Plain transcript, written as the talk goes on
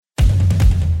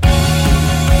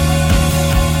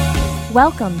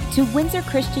Welcome to Windsor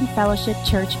Christian Fellowship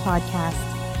Church Podcast.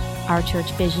 Our church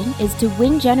vision is to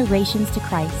win generations to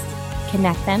Christ,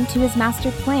 connect them to His master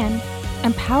plan,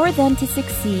 empower them to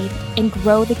succeed, and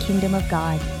grow the kingdom of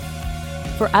God.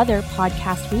 For other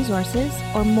podcast resources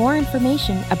or more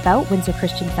information about Windsor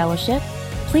Christian Fellowship,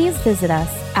 please visit us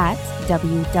at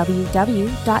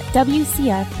www.wcf.ca.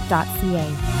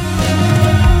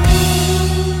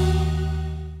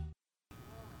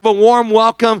 A warm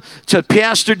welcome to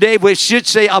Pastor Dave, we should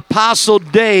say Apostle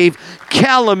Dave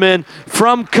Kellerman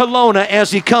from Kelowna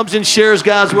as he comes and shares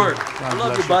God's Word. I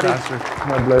love you, buddy. Pastor.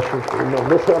 God bless you. Amen.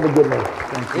 Let's have a good night.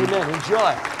 Thank you. Amen.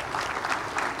 Enjoy.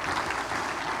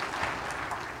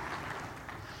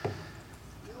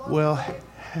 Well,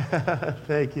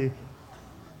 thank you.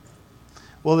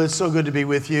 Well, it's so good to be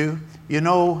with you. You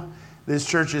know, this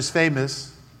church is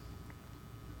famous.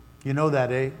 You know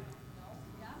that, eh?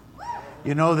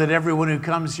 You know that everyone who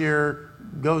comes here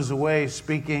goes away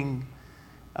speaking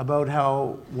about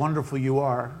how wonderful you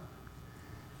are.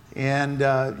 And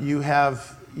you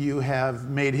have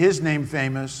made His name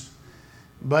famous,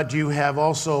 but you have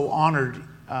also honored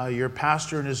your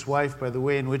pastor and his wife by the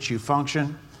way in which you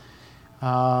function. You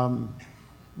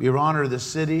honor the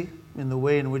city in the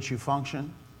way in which you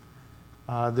function.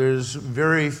 There's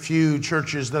very few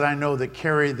churches that I know that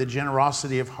carry the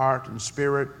generosity of heart and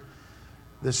spirit,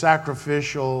 the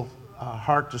sacrificial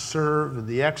heart to serve, and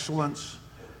the excellence.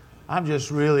 I'm just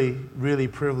really, really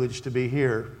privileged to be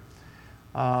here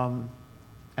and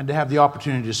to have the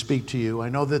opportunity to speak to you. I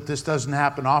know that this doesn't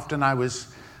happen often. I was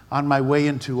on my way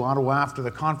into Ottawa after the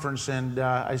conference, and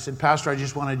I said, Pastor, I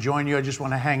just want to join you. I just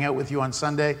want to hang out with you on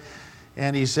Sunday.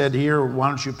 And he said, here, why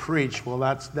don't you preach? Well,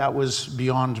 that was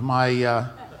beyond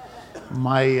my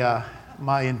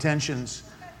intentions.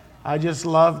 I just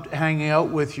loved hanging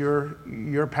out with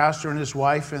your pastor and his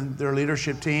wife and their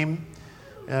leadership team.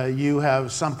 You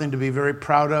have something to be very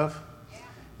proud of.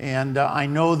 And I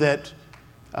know that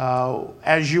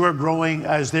as they're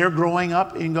growing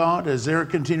up in God, as they're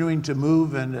continuing to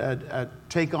move and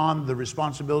take on the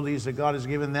responsibilities that God has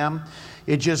given them,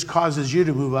 it just causes you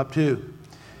to move up too.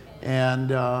 And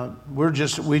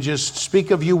we just speak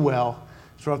of you well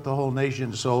throughout the whole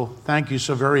nation. So thank you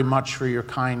so very much for your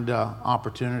kind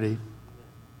opportunity.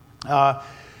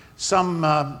 Some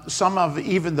of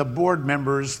even the board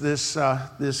members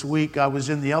this week, I was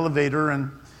in the elevator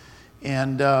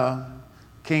and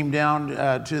came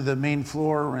down to the main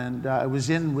floor, and I was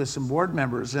in with some board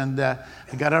members, and I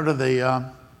got out of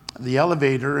the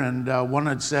elevator, and one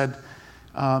had said,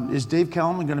 "Is Dave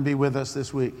Kellerman going to be with us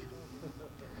this week?"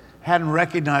 Hadn't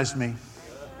recognized me.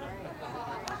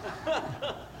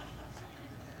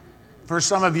 For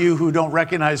some of you who don't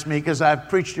recognize me, because I've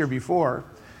preached here before,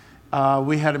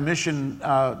 we had a mission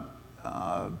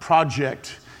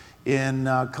project in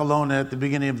Kelowna at the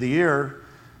beginning of the year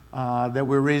that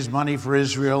we raised money for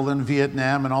Israel and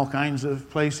Vietnam and all kinds of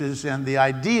places. And the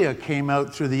idea came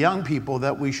out through the young people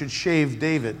that we should shave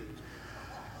David.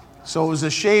 So it was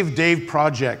a Shave Dave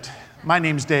project. My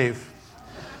name's Dave.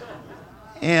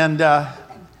 And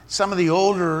some of the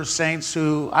older saints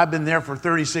who I've been there for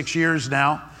 36 years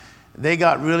now, they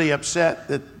got really upset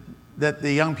that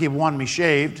the young people wanted me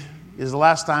shaved, because the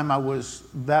last time I was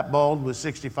that bald was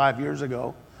 65 years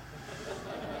ago.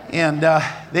 And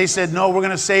they said, no, we're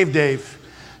going to save Dave.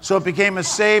 So it became a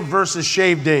save versus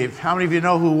shave Dave. How many of you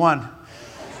know who won?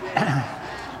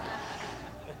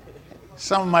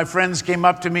 Some of my friends came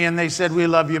up to me and they said, we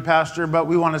love you, Pastor, but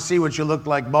we want to see what you look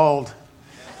like bald.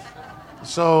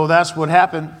 So that's what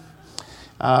happened.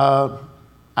 I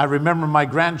remember my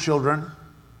grandchildren.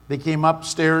 They came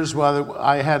upstairs while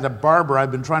I had a barber. I've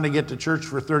been trying to get to church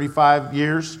for 35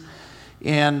 years.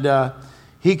 And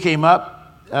he came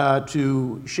up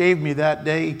to shave me that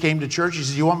day. He came to church. He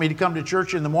said, you want me to come to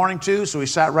church in the morning too? So he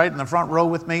sat right in the front row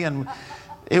with me. And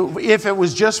if it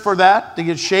was just for that, to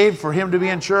get shaved for him to be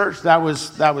in church, that was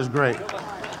great.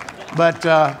 But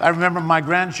I remember my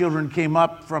grandchildren came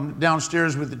up from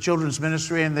downstairs with the children's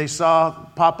ministry, and they saw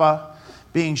Papa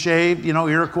being shaved,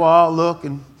 Iroquois look,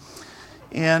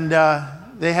 and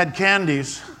they had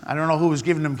candies. I don't know who was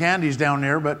giving them candies down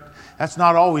there, but that's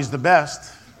not always the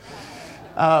best.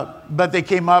 But they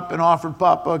came up and offered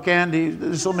Papa candy.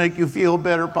 This will make you feel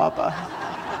better, Papa.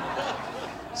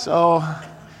 So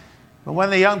but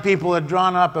when the young people had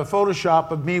drawn up a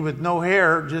Photoshop of me with no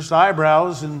hair, just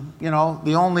eyebrows, and,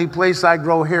 the only place I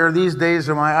grow hair these days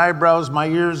are my eyebrows, my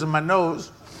ears, and my nose.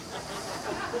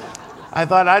 I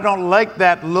thought, I don't like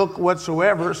that look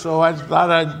whatsoever, so I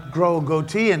thought I'd grow a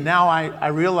goatee, and now I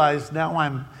realize now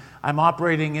I'm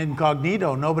operating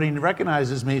incognito. Nobody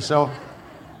recognizes me, so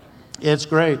it's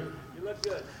great. You look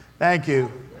good. Thank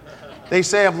you. They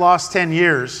say I've lost 10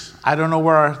 years. I don't know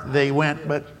where they went,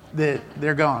 but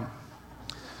they're gone.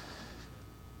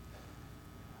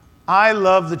 I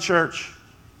love the church.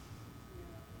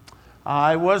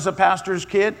 I was a pastor's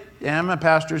kid, am a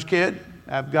pastor's kid.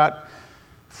 I've got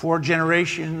 4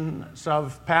 generations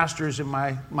of pastors in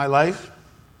my life.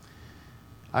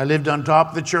 I lived on top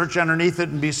of the church, underneath it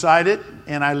and beside it,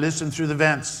 and I listened through the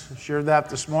vents. I shared that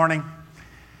this morning.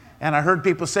 And I heard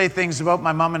people say things about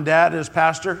my mom and dad as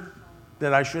pastor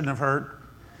that I shouldn't have heard.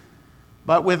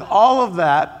 But with all of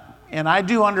that, and I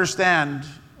do understand,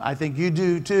 I think you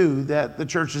do too, that the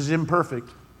church is imperfect.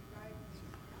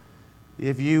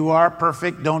 If you are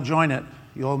perfect, don't join it.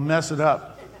 You'll mess it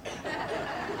up.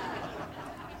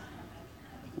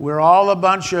 We're all a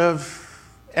bunch of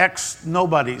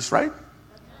ex-nobodies, right?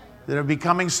 That are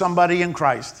becoming somebody in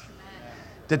Christ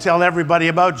to tell everybody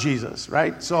about Jesus,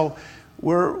 right? So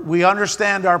we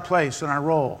understand our place and our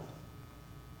role.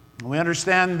 We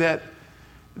understand that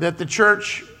the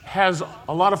church has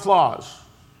a lot of flaws,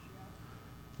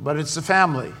 but it's a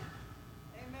family.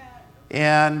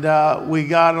 And we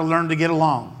got to learn to get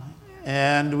along.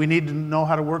 And we need to know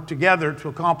how to work together to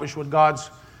accomplish what God's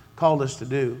called us to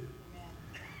do.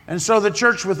 And so the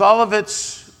church, with all of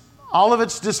its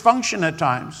dysfunction at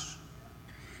times,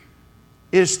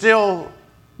 is still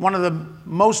one of the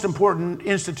most important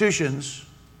institutions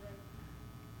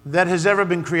that has ever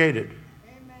been created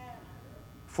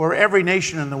for every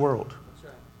nation in the world.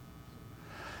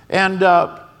 And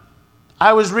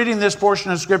I was reading this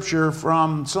portion of Scripture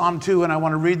from Psalm 2, and I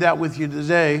want to read that with you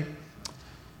today.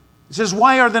 It says,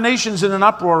 "Why are the nations in an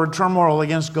uproar and turmoil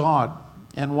against God?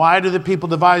 And why do the people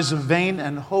devise a vain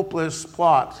and hopeless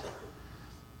plot?"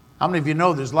 How many of you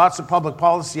know there's lots of public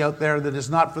policy out there that is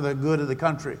not for the good of the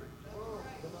country?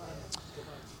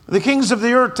 "The kings of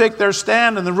the earth take their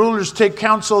stand, and the rulers take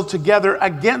counsel together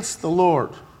against the Lord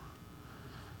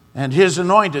and his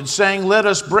anointed, saying, 'Let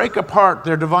us break apart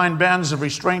their divine bands of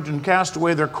restraint and cast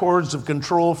away their cords of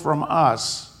control from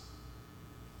us.'"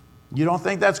 You don't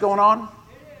think that's going on?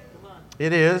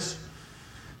 It is.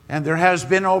 And there has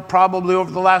been, probably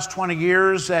over the last 20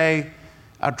 years, a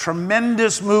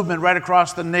tremendous movement right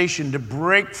across the nation to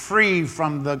break free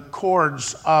from the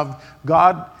cords of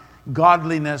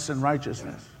godliness and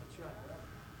righteousness.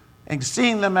 And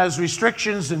seeing them as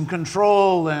restrictions and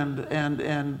control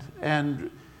and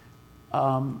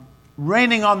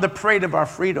raining on the parade of our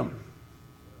freedom.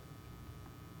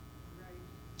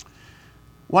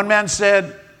 One man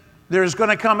said, "There's going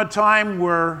to come a time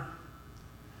where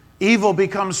evil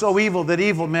becomes so evil that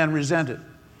evil men resent it."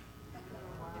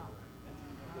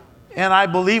 And I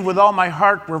believe with all my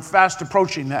heart we're fast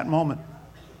approaching that moment,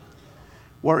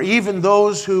 where even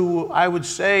those who I would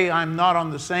say I'm not on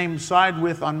the same side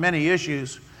with on many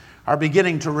issues are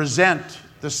beginning to resent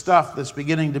the stuff that's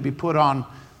beginning to be put on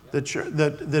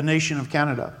the nation of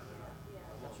Canada.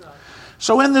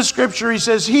 So in the scripture he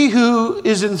says, "He who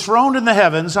is enthroned in the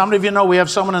heavens," how many of you know we have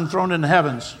someone enthroned in the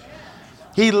heavens?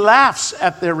 "He laughs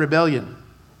at their rebellion.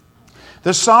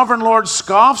 The sovereign Lord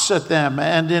scoffs at them,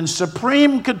 and in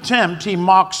supreme contempt he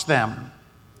mocks them.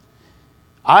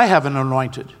 I have an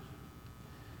anointed,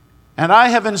 and I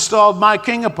have installed my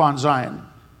king upon Zion.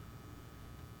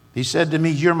 He said to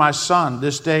me, 'You're my son.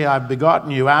 This day I've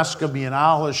begotten you. Ask of me, and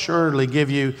I'll assuredly give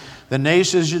you the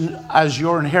nations as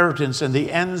your inheritance and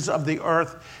the ends of the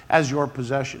earth as your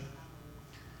possession.'"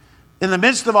 In the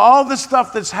midst of all the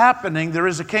stuff that's happening, there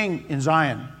is a king in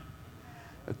Zion,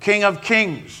 a King of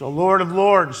kings, a Lord of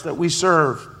lords that we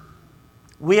serve.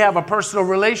 We have a personal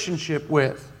relationship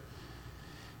with.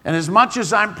 And as much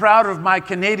as I'm proud of my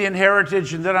Canadian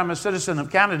heritage and that I'm a citizen of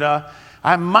Canada,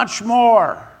 I'm much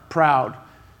more proud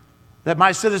that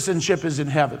my citizenship is in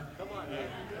heaven.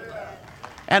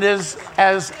 And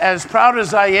as proud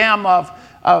as I am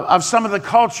of some of the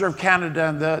culture of Canada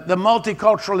and the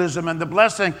multiculturalism and the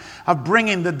blessing of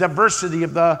bringing the diversity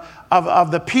of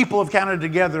the people of Canada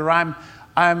together,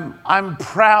 I'm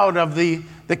proud of the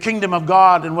kingdom of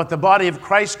God and what the body of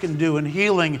Christ can do in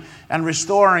healing and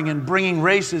restoring and bringing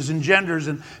races and genders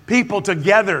and people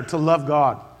together to love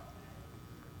God.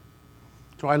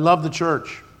 So I love the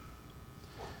church.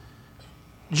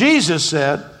 Jesus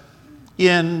said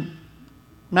in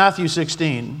Matthew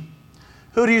 16,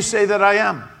 "Who do you say that I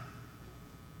am?"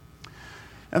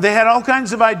 And they had all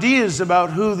kinds of ideas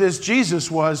about who this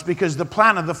Jesus was, because the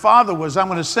plan of the Father was, I'm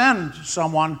going to send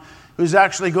someone who's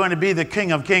actually going to be the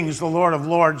King of kings, the Lord of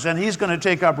lords, and he's going to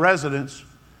take up residence.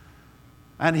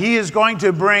 And he is going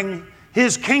to bring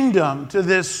his kingdom to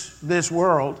this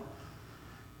world.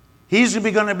 He's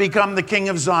going to become the King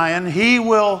of Zion. He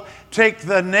will take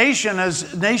the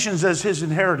nations as his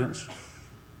inheritance.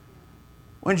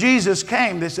 When Jesus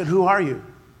came, they said, "Who are you?"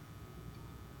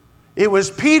 It was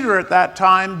Peter at that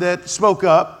time that spoke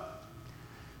up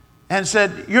and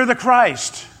said, "You're the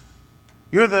Christ.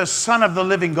 You're the Son of the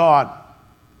living God."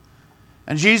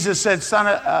 And Jesus said,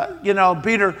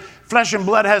 Peter, flesh and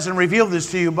blood hasn't revealed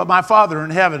this to you, but my Father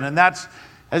in heaven. And that's,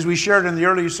 as we shared in the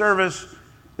early service,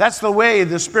 that's the way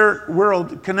the spirit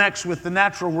world connects with the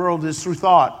natural world, is through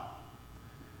thought.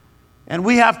 And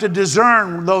we have to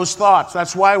discern those thoughts.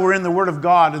 That's why we're in the Word of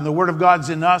God, and the Word of God's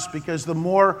in us, because the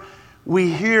more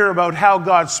we hear about how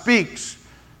God speaks,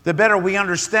 the better we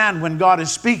understand when God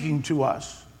is speaking to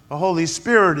us. The Holy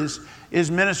Spirit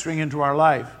is ministering into our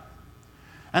life.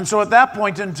 And so at that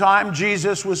point in time,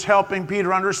 Jesus was helping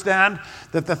Peter understand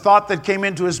that the thought that came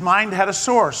into his mind had a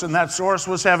source, and that source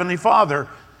was Heavenly Father.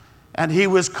 And he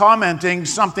was commenting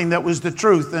something that was the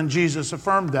truth, and Jesus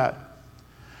affirmed that.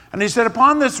 And he said,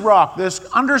 "Upon this rock, this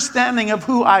understanding of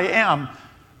who I am,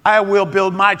 I will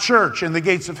build my church, and the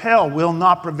gates of hell will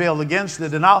not prevail against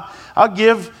it. And I'll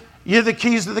give you the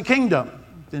keys to the kingdom."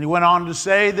 Then he went on to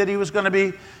say that he was going to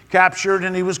be captured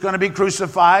and he was going to be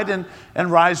crucified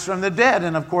and rise from the dead.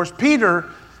 And of course, Peter,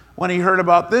 when he heard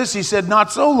about this, he said,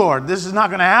 "Not so, Lord. This is not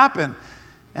going to happen."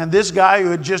 And this guy who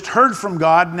had just heard from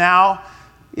God now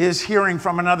is hearing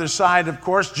from another side. Of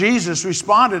course, Jesus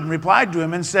responded and replied to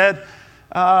him and said,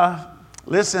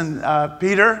 "Listen,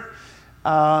 Peter,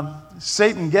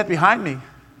 Satan, get behind me.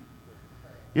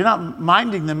 You're not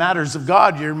minding the matters of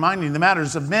God. You're minding the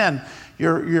matters of men.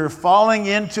 You're falling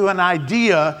into an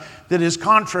idea that is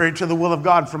contrary to the will of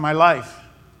God for my life."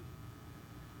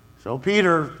 So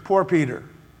Peter, poor Peter,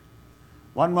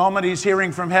 one moment he's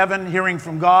hearing from heaven, hearing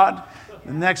from God.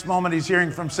 The next moment he's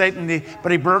hearing from Satan,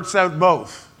 but he bursts out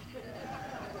both.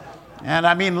 And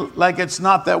I mean, like, it's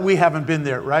not that we haven't been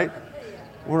there, right?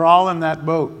 We're all in that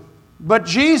boat. But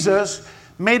Jesus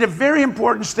made a very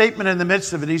important statement in the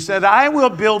midst of it. He said, "I will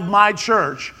build my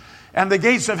church, and the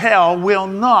gates of hell will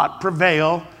not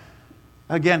prevail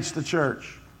against the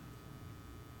church."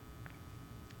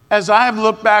 As I've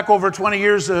looked back over 20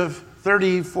 years of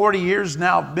 30, 40 years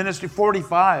now, ministry,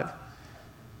 45,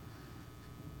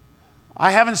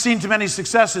 I haven't seen too many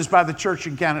successes by the church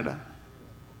in Canada.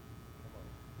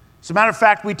 As a matter of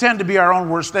fact, we tend to be our own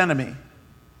worst enemy.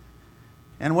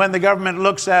 And when the government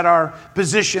looks at our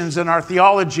positions and our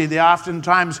theology, they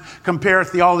oftentimes compare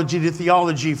theology to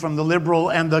theology from the liberal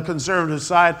and the conservative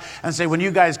side and say, "When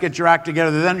you guys get your act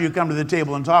together, then you come to the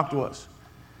table and talk to us."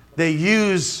 They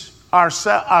use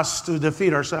us to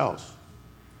defeat ourselves.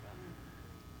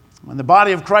 When the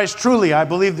body of Christ, truly, I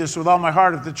believe this with all my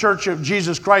heart, if the Church of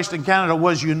Jesus Christ in Canada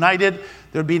was united,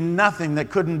 there'd be nothing that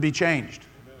couldn't be changed.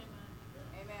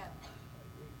 Amen.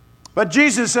 But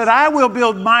Jesus said, "I will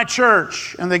build my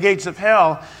church, and the gates of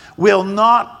hell will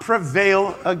not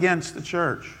prevail against the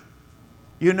church."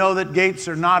 You know that gates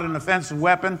are not an offensive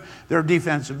weapon, they're a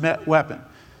defensive weapon.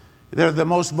 They're the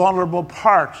most vulnerable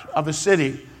part of a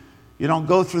city. You don't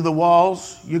go through the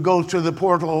walls, you go to the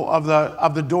portal of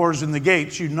the doors and the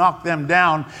gates. You knock them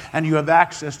down and you have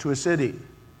access to a city.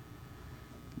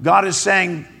 God is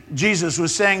saying, Jesus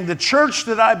was saying, the church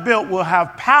that I built will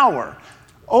have power,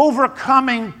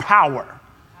 overcoming power,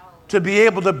 to be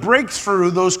able to break through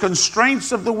those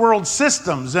constraints of the world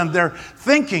systems and their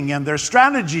thinking and their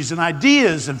strategies and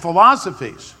ideas and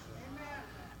philosophies,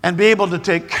 and be able to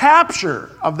take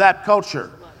capture of that culture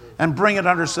and bring it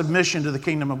under submission to the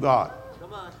kingdom of God.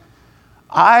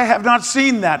 I have not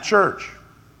seen that church.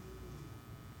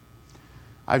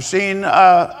 I've seen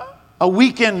a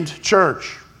weakened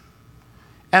church,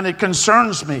 and it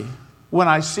concerns me when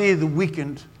I see the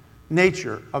weakened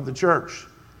nature of the church,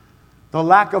 the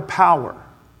lack of power.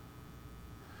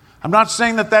 I'm not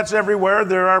saying that that's everywhere.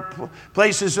 There are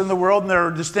places in the world, and there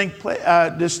are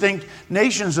distinct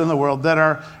nations in the world that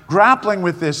are grappling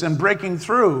with this and breaking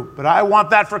through. But I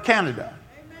want that for Canada.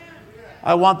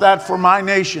 I want that for my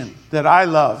nation that I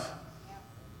love.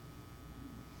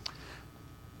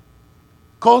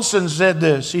 Colson said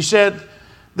this. He said,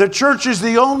 "The church is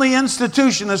the only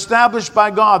institution established by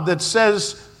God that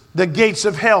says the gates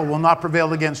of hell will not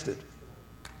prevail against it."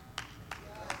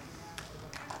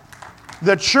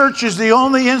 The church is the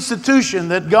only institution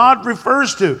that God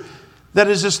refers to that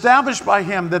is established by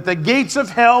Him, that the gates of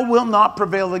hell will not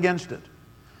prevail against it.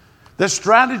 The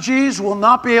strategies will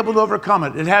not be able to overcome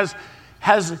it. It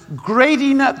has great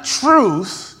enough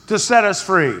truth to set us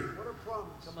free.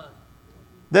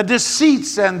 The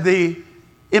deceits and the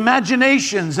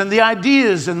imaginations and the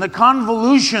ideas and the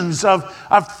convolutions of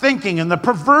thinking and the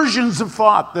perversions of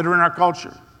thought that are in our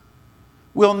culture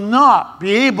will not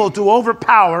be able to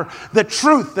overpower the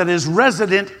truth that is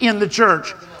resident in the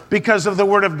church because of the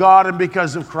Word of God and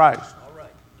because of Christ.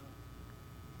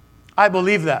 I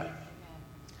believe that.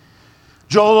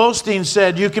 Joel Osteen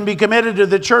said, you can be committed to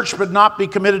the church but not be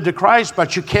committed to Christ,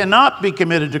 but you cannot be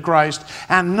committed to Christ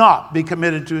and not be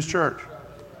committed to his church.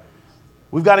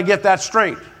 We've got to get that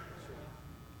straight.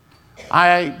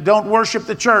 I don't worship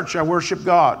the church, I worship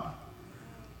God.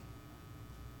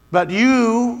 But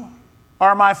you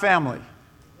are my family.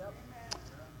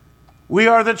 We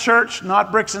are the church,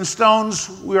 not bricks and stones.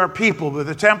 We are people with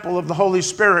the temple of the Holy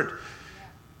Spirit.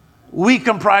 We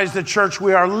comprise the church.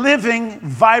 We are living,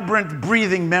 vibrant,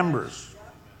 breathing members.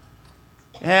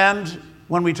 And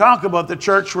when we talk about the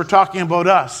church, we're talking about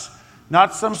us.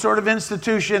 Not some sort of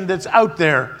institution that's out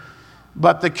there,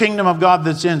 but the kingdom of God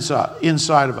that's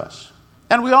inside of us.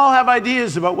 And we all have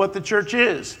ideas about what the church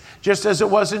is, just as it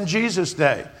was in Jesus'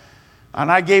 day. And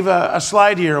I gave a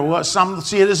slide here. Some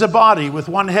see it as a body with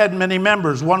one head, many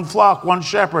members, one flock, one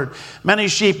shepherd, many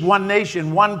sheep, one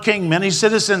nation, one king, many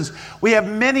citizens. We have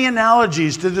many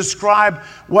analogies to describe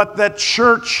what the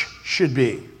church should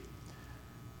be.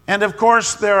 And of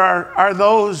course, there are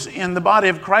those in the body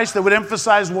of Christ that would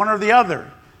emphasize one or the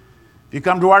other. If you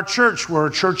come to our church, we're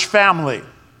a church family.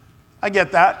 I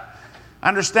get that. I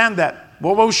understand that.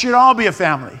 Well, we should all be a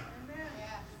family.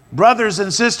 Brothers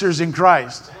and sisters in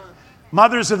Christ.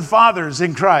 Mothers and fathers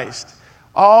in Christ,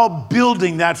 all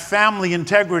building that family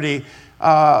integrity,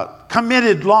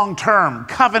 committed long-term,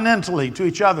 covenantally to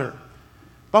each other.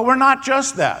 But we're not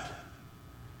just that.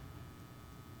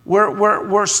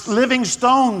 We're living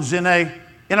stones in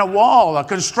a wall, a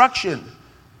construction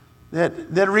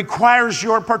that requires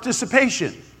your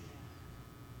participation.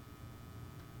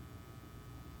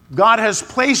 God has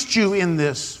placed you in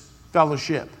this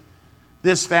fellowship,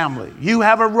 this family. You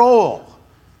have a role.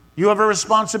 You have a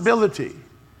responsibility.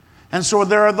 And so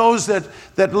there are those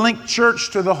that link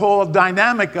church to the whole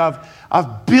dynamic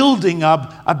of building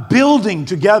a building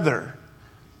together.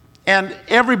 And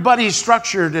everybody's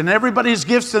structured and everybody's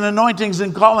gifts and anointings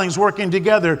and callings working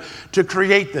together to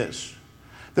create this.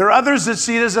 There are others that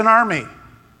see it as an army.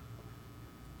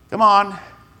 Come on.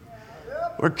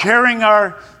 We're carrying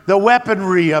the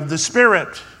weaponry of the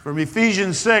Spirit. From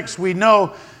Ephesians 6, we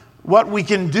know what we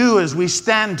can do is we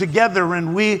stand together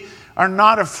and we are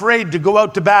not afraid to go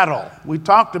out to battle. We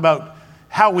talked about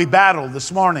how we battle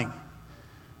this morning.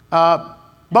 But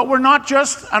we're not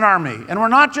just an army and we're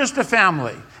not just a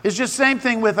family. It's just the same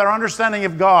thing with our understanding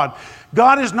of God.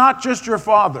 God is not just your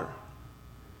father.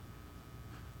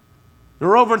 There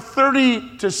are over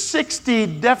 30 to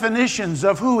 60 definitions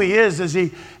of who he is as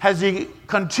he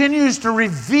continues to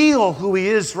reveal who he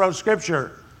is throughout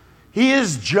Scripture. He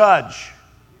is judge.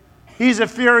 He's a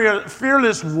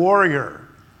fearless warrior.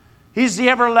 He's the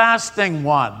everlasting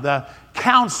one, the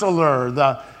counselor,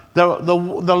 the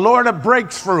Lord of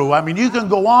breakthrough. I mean, you can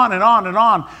go on and on and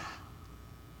on.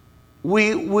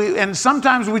 And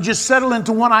sometimes we just settle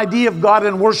into one idea of God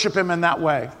and worship him in that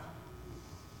way.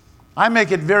 I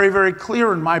make it very, very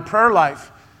clear in my prayer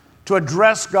life to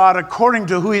address God according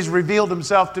to who he's revealed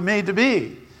himself to me to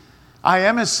be. I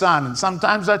am his son, and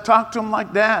sometimes I talk to him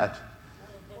like Dad.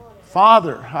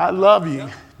 Father, I love you.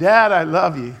 Dad, I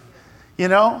love you. You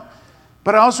know?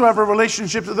 But I also have a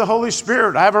relationship to the Holy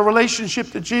Spirit. I have a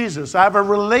relationship to Jesus. I have a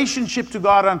relationship to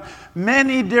God on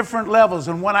many different levels.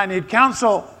 And when I need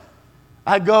counsel,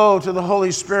 I go to the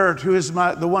Holy Spirit, who is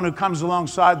the one who comes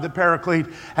alongside the Paraclete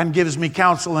and gives me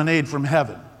counsel and aid from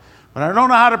heaven. When I don't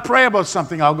know how to pray about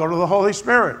something, I'll go to the Holy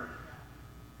Spirit.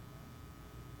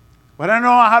 When I don't know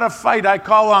how to fight, I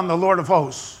call on the Lord of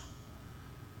hosts.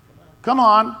 Come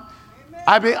on.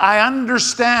 I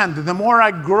understand the more I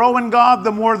grow in God,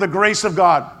 the more the grace of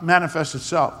God manifests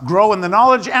itself. Grow in the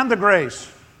knowledge and the grace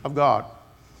of God.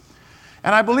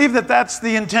 And I believe that that's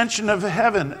the intention of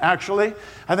heaven, actually.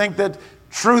 I think that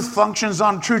truth functions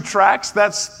on true tracks.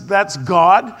 That's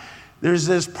God. There's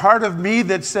this part of me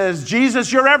that says,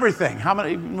 Jesus, you're everything. How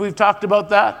many? We've talked about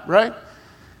that, right?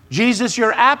 Jesus,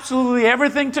 you're absolutely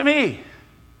everything to me.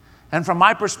 And from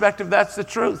my perspective, that's the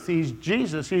truth. He's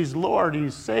Jesus, he's Lord,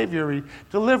 he's Savior, he's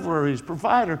deliverer, he's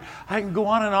provider. I can go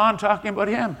on and on talking about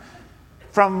him.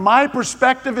 From my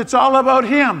perspective, it's all about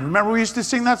him. Remember we used to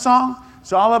sing that song?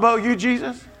 It's all about you,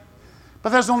 Jesus. But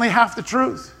that's only half the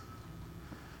truth.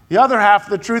 The other half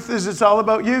of the truth is it's all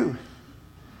about you.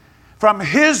 From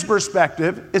his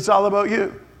perspective, it's all about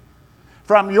you.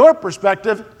 From your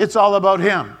perspective, it's all about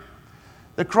him.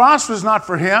 The cross was not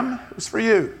for him, it was for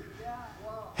you.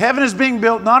 Heaven is being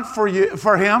built not for you,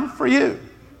 for him, for you.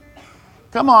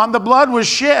 Come on, the blood was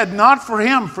shed not for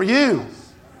him, for you.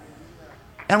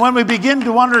 And when we begin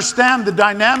to understand the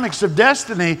dynamics of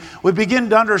destiny, we begin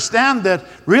to understand that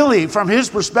really, from His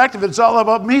perspective, it's all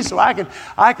about me. So I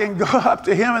can go up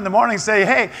to Him in the morning and say,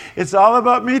 hey, it's all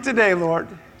about me today, Lord.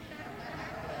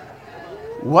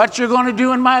 What you're going to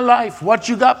do in my life, what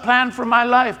you got planned for my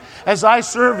life as I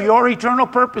serve your eternal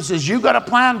purposes. You got a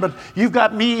plan, but you've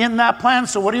got me in that plan.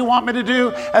 So what do you want me to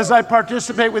do as I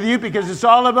participate with you? Because it's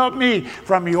all about me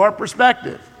from your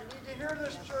perspective. You need to hear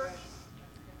this, church.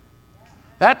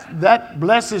 That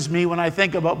blesses me when I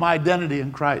think about my identity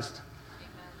in Christ.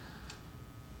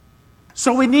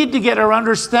 So we need to get our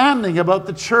understanding about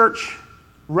the church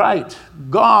right,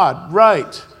 God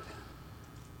right.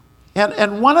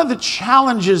 And one of the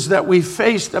challenges that we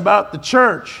faced about the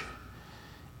church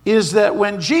is that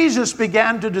when Jesus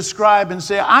began to describe and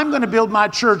say, I'm going to build my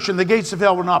church and the gates of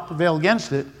hell will not prevail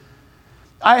against it,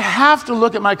 I have to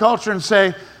look at my culture and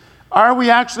say, are we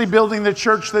actually building the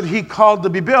church that He called to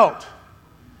be built?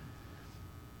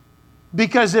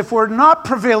 Because if we're not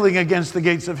prevailing against the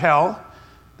gates of hell,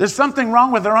 there's something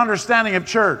wrong with our understanding of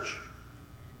church.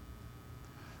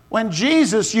 When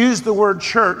Jesus used the word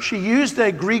church, He used a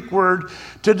Greek word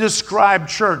to describe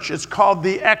church. It's called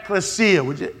the ecclesia.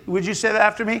 Would you say that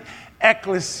after me?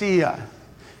 Ecclesia.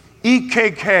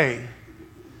 E-K-K.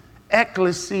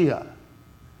 Ecclesia.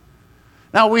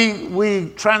 Now, we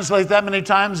translate that many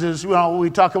times as, well, we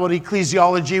talk about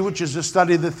ecclesiology, which is the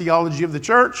study of the theology of the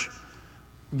church.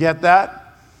 Get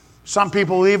that? Some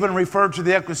people even refer to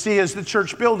the ecclesia as the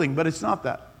church building, but it's not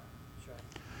that.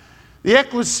 The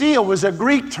ecclesia was a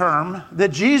Greek term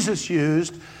that Jesus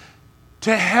used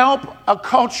to help a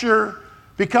culture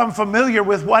become familiar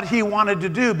with what He wanted to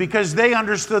do because they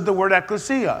understood the word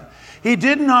ecclesia. He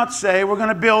did not say we're going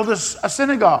to build a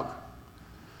synagogue,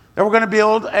 that we're going to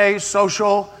build a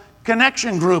social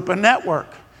connection group, a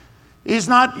network. He's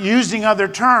not using other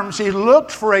terms. He looked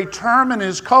for a term in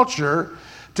His culture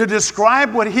to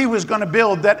describe what He was going to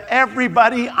build that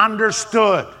everybody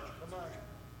understood.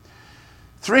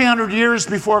 300 years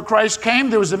before Christ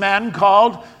came, there was a man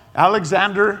called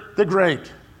Alexander the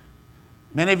Great.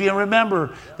 Many of you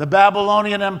remember the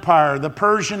Babylonian Empire, the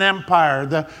Persian Empire,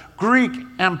 the Greek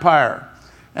Empire.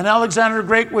 And Alexander the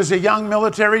Great was a young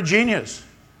military genius.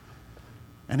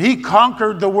 And he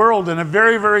conquered the world in a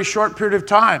very, very short period of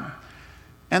time.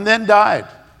 And then died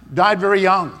very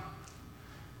young.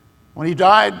 When he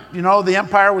died, the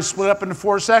empire was split up into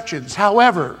 4 sections.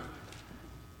 However,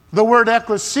 the word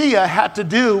ecclesia had to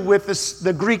do with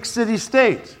the Greek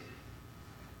city-state.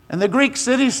 And the Greek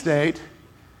city-state,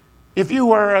 if you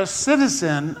were a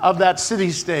citizen of that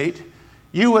city-state,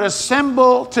 you would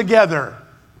assemble together.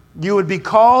 You would be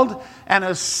called and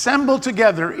assemble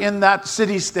together in that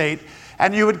city-state.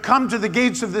 And you would come to the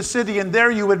gates of the city, and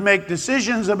there you would make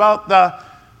decisions about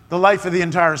the life of the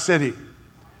entire city.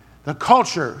 The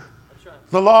culture,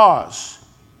 the laws,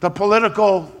 the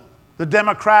political, the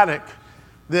democratic,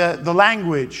 the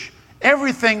language,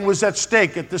 everything was at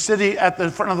stake at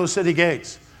the front of those city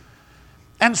gates.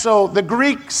 And so the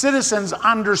Greek citizens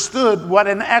understood what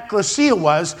an ecclesia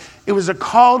was. It was a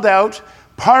called out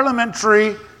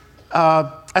parliamentary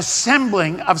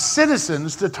assembling of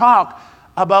citizens to talk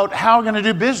about how we're going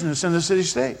to do business in the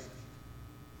city-state.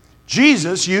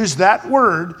 Jesus used that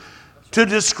word to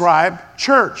describe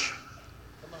church.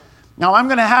 Now I'm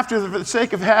going to have to, for the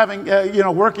sake of having,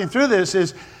 working through this,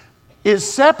 is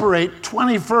separate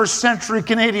 21st century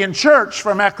Canadian church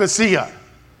from ecclesia,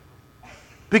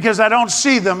 because I don't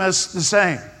see them as the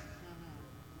same.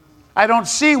 I don't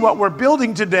see what we're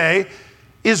building today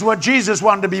is what Jesus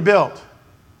wanted to be built.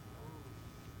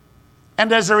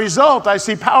 And as a result, I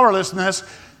see powerlessness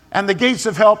and the gates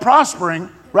of hell prospering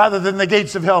rather than the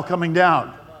gates of hell coming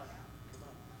down.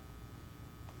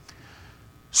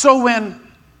 So when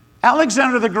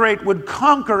Alexander the Great would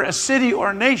conquer a city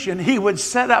or nation, he would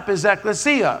set up his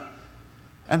ecclesia.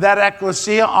 And that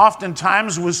ecclesia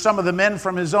oftentimes was some of the men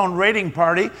from his own raiding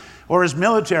party or his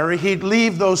military. He'd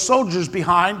leave those soldiers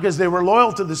behind because they were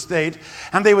loyal to the state.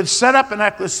 And they would set up an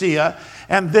ecclesia,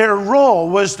 and their role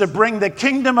was to bring the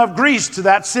kingdom of Greece to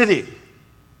that city.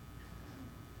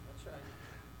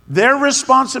 Their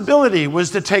responsibility was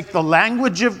to take the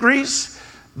language of Greece,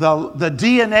 the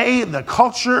DNA, the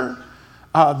culture,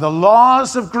 the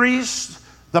laws of Greece,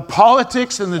 the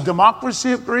politics and the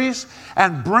democracy of Greece,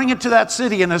 and bring it to that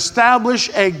city and establish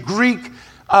a Greek,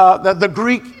 the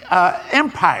Greek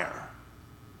empire.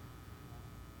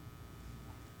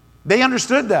 They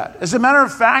understood that. As a matter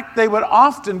of fact, they would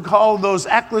often call those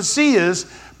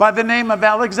ecclesias by the name of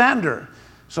Alexander.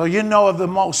 So you know of the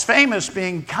most famous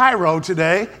being Cairo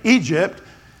today, Egypt,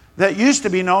 that used to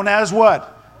be known as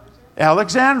what?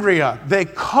 Alexandria. They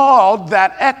called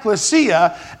that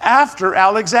ecclesia after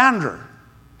Alexander.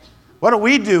 What do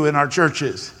we do in our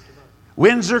churches?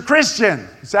 Windsor Christian.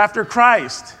 It's after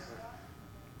Christ.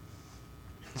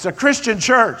 It's a Christian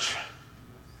church.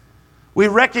 We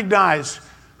recognize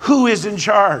who is in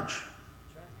charge.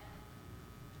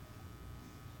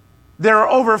 There are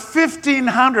over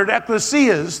 1,500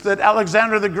 ecclesias that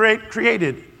Alexander the Great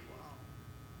created.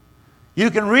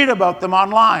 You can read about them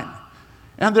online,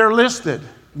 and they're listed.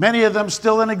 Many of them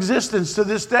still in existence to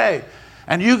this day.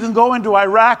 And you can go into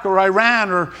Iraq or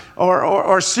Iran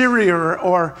or Syria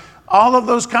or all of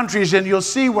those countries, and you'll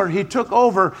see where he took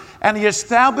over and he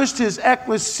established his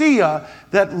ecclesia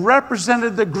that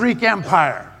represented the Greek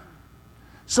Empire.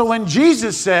 So when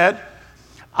Jesus said,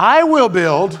 I will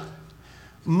build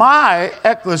my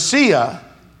ecclesia,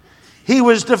 he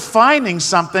was defining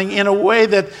something in a way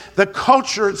that the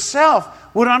culture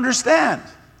itself would understand.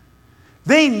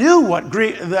 They knew what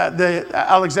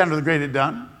Alexander the Great had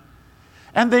done,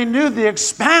 and they knew the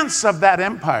expanse of that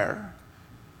empire.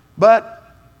 But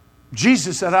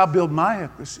Jesus said, I'll build my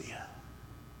ecclesia.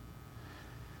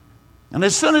 And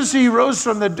as soon as he rose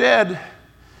from the dead,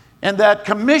 and that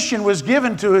commission was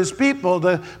given to his people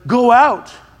to go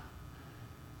out,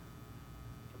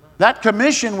 that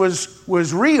commission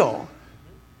was real.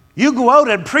 You go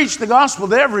out and preach the gospel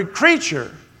to every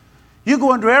creature. You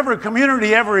go into every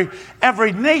community,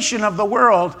 every nation of the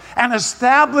world, and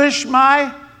establish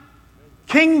my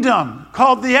kingdom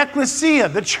called the ecclesia,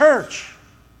 the church.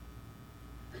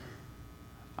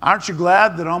 Aren't you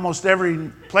glad that almost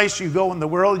every place you go in the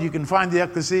world, you can find the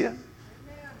ecclesia?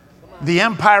 The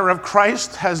empire of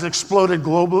Christ has exploded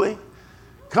globally.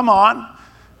 Come on.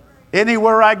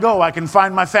 Anywhere I go, I can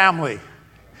find my family.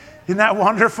 Isn't that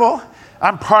wonderful?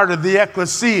 I'm part of the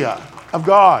ecclesia of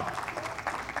God.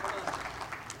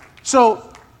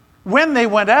 So when they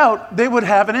went out, they would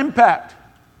have an impact.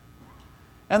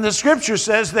 And the scripture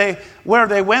says where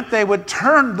they went, they would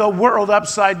turn the world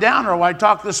upside down. Or I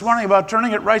talked this morning about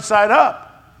turning it right side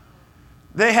up.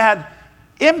 They had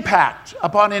impact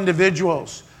upon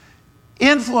individuals,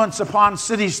 influence upon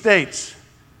city-states.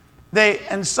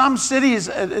 In some cities,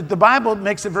 the Bible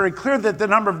makes it very clear that the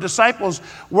number of disciples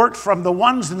worked from the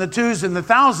ones and the twos and the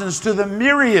thousands to the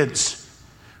myriads,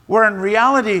 where in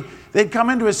reality, they'd come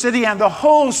into a city and the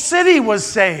whole city was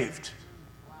saved.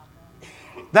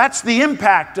 That's the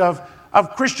impact of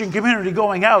Christian community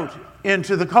going out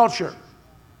into the culture.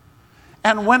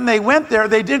 And when they went there,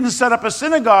 they didn't set up a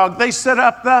synagogue, they set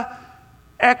up the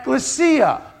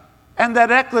ecclesia. And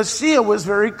that ecclesia was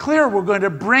very clear. We're going to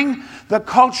bring the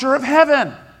culture of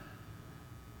heaven.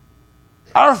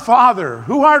 Our Father,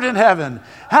 who art in heaven,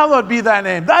 hallowed be thy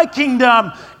name. Thy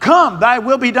kingdom come, thy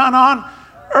will be done on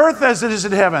earth as it is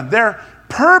in heaven. Their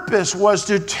purpose was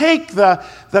to take the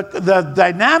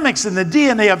dynamics and the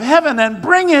DNA of heaven and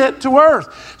bring it to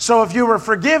earth. So if you were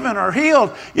forgiven or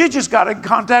healed, you just got in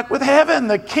contact with heaven,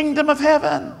 the kingdom of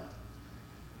heaven.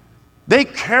 They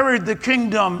carried the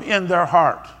kingdom in their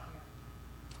heart.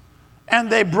 And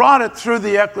they brought it through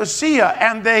the ecclesia,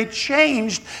 and they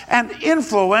changed and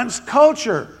influenced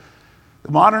culture.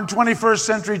 The modern 21st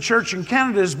century church in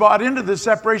Canada has bought into the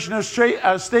separation of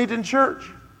state and church.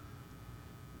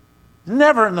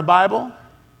 Never in the Bible.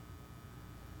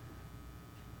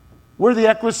 We're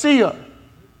the ecclesia.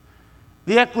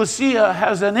 The ecclesia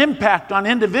has an impact on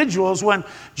individuals. When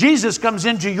Jesus comes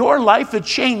into your life, it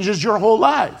changes your whole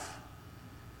life.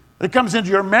 It comes into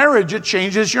your marriage, it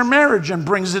changes your marriage and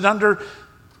brings it under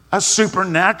a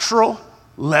supernatural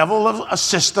level of a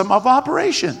system of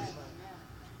operation.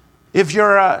 If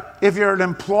you're an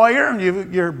employer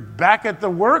and you're back at the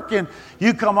work and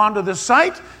you come onto the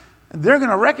site, they're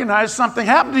going to recognize something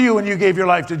happened to you when you gave your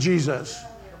life to Jesus.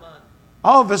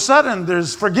 All of a sudden,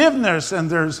 there's forgiveness and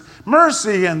there's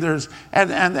mercy and there's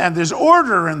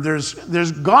order and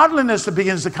there's godliness that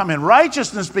begins to come in.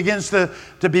 Righteousness begins to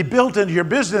be built into your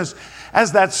business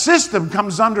as that system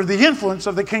comes under the influence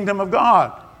of the kingdom of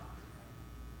God.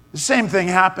 The same thing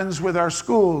happens with our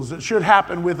schools. It should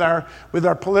happen with our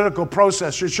political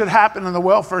process. It should happen in the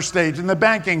welfare stage, in the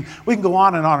banking. We can go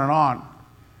on and on and on.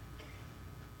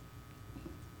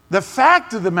 The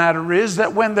fact of the matter is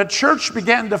that when the church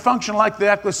began to function like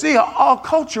the ecclesia, all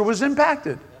culture was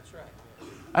impacted. That's right.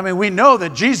 I mean, we know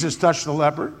that Jesus touched the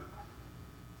leper.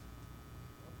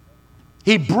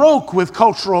 He broke with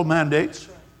cultural mandates.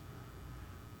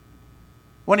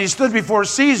 When he stood before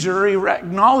Caesar, he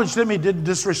acknowledged him. He didn't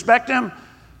disrespect him,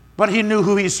 but he knew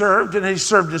who he served, and he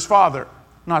served his father,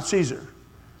 not Caesar.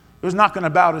 He was not going to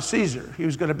bow to Caesar. He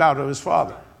was going to bow to his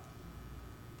father.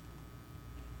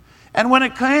 And when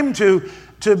it came to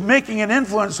making an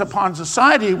influence upon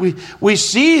society, we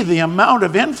see the amount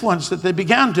of influence that they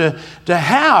began to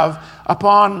have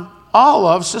upon all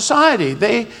of society.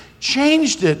 They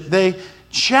changed it. They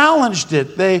challenged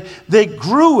it. They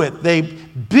grew it. They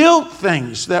built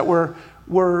things that were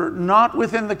not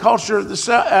within the culture of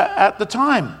at the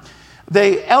time.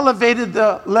 They elevated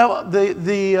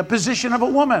the position of a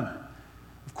woman.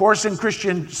 Of course, in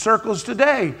Christian circles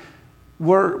today,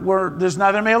 there's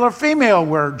neither male or female.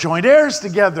 We're joint heirs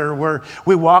together.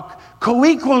 We walk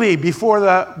co-equally before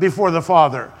the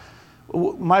Father.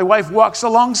 My wife walks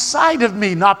alongside of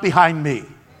me, not behind me.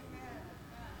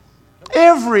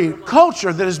 Every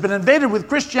culture that has been invaded with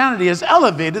Christianity has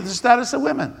elevated the status of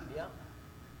women.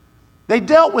 They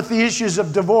dealt with the issues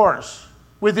of divorce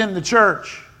within the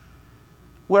church,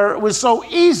 where it was so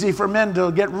easy for men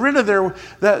to get rid of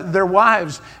their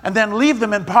wives and then leave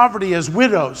them in poverty as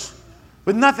widows,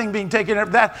 with nothing being taken care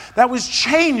of. That was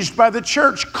changed by the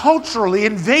church culturally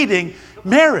invading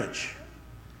marriage.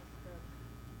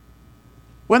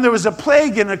 When there was a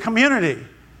plague in a community,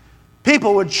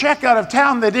 people would check out of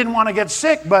town. They didn't want to get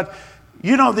sick, but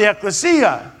the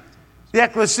ecclesia. The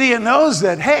ecclesia knows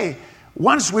that, hey,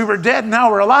 once we were dead,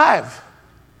 now we're alive.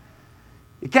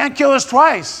 You can't kill us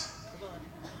twice.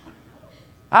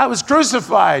 I was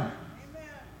crucified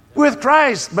with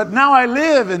Christ, but now I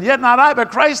live, and yet not I,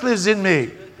 but Christ lives in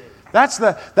me. That's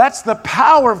the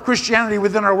power of Christianity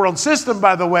within our world system,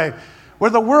 by the way, where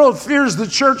the world fears the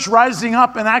church rising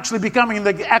up and actually becoming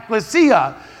the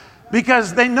ecclesia,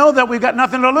 because they know that we've got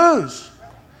nothing to lose.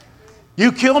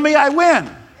 You kill me, I win.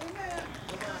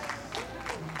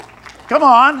 Come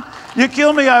on. You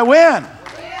kill me, I win.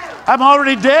 I'm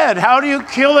already dead. How do you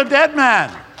kill a dead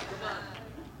man?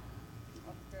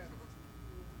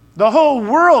 The whole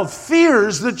world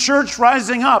fears the church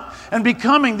rising up and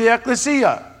becoming the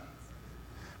ecclesia.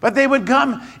 But they would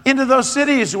come into those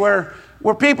cities where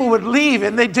people would leave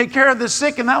and they'd take care of the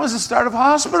sick, and that was the start of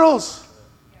hospitals.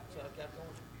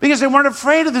 Because they weren't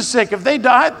afraid of the sick. If they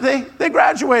died, they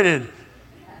graduated.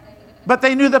 But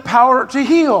they knew the power to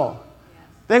heal.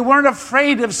 They weren't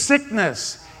afraid of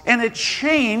sickness. And it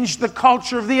changed the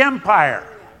culture of the empire.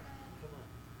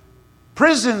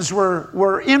 Prisons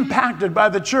were impacted by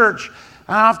the church.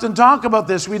 I often talk about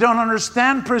this. We don't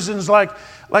understand prisons like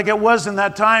it was in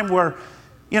that time where,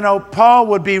 Paul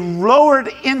would be lowered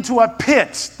into a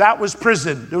pit. That was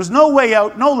prison. There was no way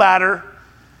out, no ladder.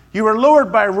 You were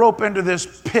lowered by a rope into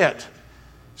this pit.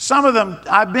 Some of them,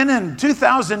 I've been in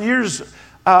 2,000 years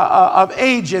of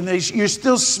age, and you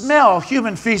still smell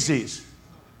human feces.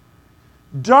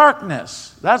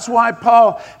 Darkness. That's why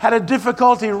Paul had a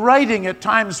difficulty writing at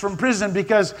times from prison,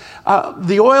 because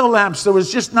the oil lamps, there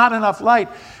was just not enough light.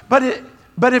 But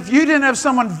if you didn't have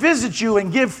someone visit you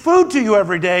and give food to you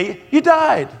every day, you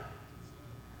died.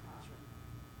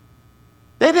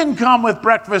 They didn't come with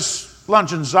breakfast,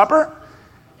 lunch, and supper.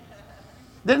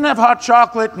 They didn't have hot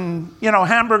chocolate and,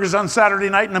 hamburgers on Saturday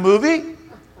night in a movie.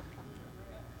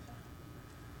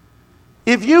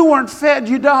 If you weren't fed,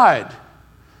 you died.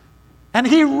 And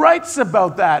he writes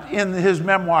about that in his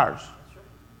memoirs,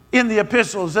 in the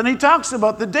epistles. And he talks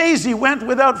about the days he went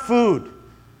without food.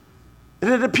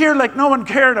 It appeared like no one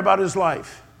cared about his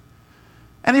life.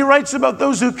 And he writes about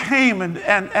those who came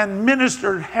and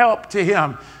ministered help to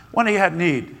him when he had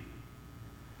need.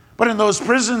 But in those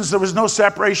prisons, there was no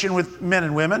separation with men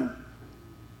and women.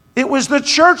 It was the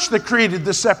church that created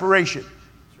the separation.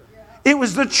 It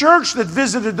was the church that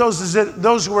visited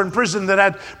those who were in prison that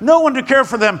had no one to care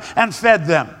for them and fed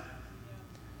them.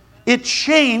 It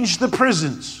changed the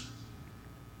prisons.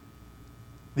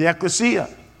 The ecclesia.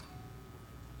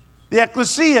 The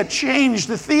ecclesia changed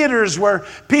the theaters where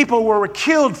people were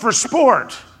killed for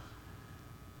sport.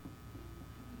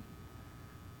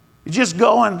 You just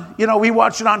go and, we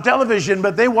watch it on television,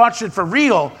 but they watched it for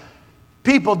real.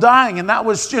 People dying, and that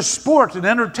was just sport and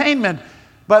entertainment.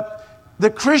 But the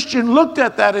Christian looked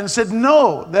at that and said,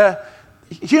 no, the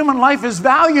human life is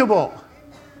valuable.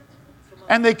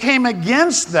 And they came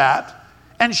against that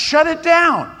and shut it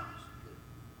down.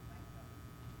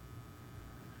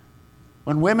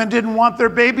 When women didn't want their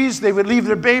babies, they would leave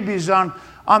their babies on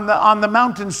the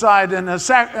mountainside and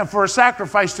for a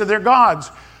sacrifice to their gods.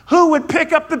 Who would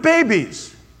pick up the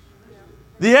babies?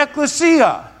 The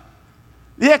ecclesia.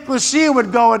 The ecclesia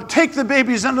would go and take the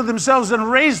babies unto themselves and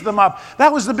raise them up.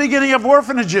 That was the beginning of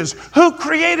orphanages. Who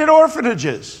created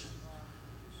orphanages?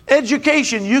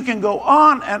 Education. You can go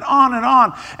on and on and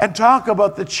on and talk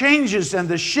about the changes and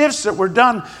the shifts that were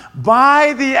done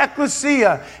by the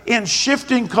ecclesia in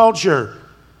shifting culture.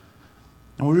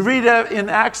 And we read in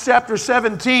Acts chapter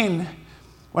 17,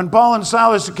 when Paul and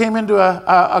Silas came into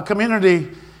a community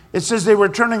It says they were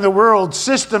turning the world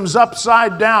systems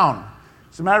upside down.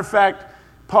 As a matter of fact,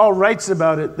 Paul writes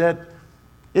about it that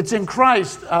it's in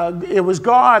Christ. It was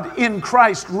God in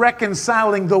Christ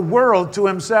reconciling the world to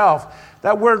himself.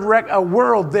 That word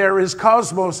world there is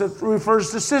cosmos. It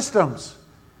refers to systems.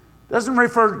 It doesn't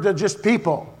refer to just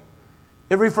people.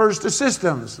 It refers to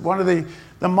systems. One of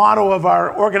the motto of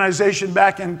our organization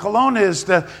back in Kelowna is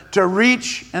to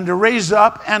reach and to raise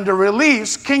up and to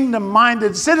release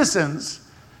kingdom-minded citizens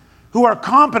who are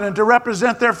competent to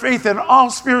represent their faith in all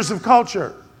spheres of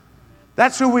culture.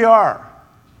 That's who we are.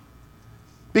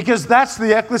 Because that's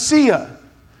the ecclesia.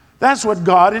 That's what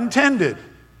God intended.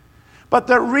 But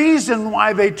the reason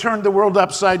why they turned the world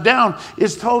upside down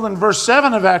is told in verse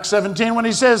 7 of Acts 17 when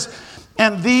he says,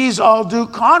 and these all do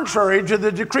contrary to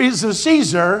the decrees of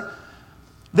Caesar.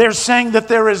 They're saying that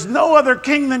there is no other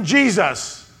king than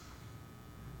Jesus.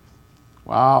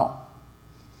 Wow.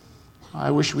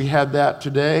 I wish we had that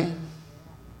today.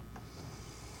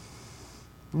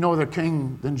 No other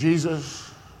king than Jesus.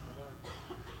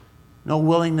 No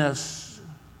willingness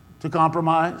to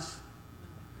compromise.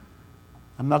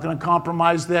 I'm not going to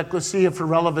compromise the ecclesia for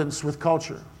relevance with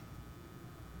culture.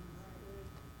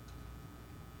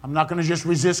 I'm not going to just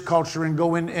resist culture and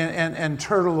go in and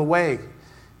turtle away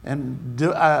and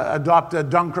adopt a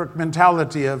Dunkirk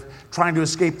mentality of trying to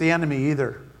escape the enemy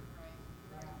either.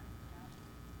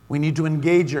 We need to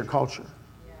engage our culture.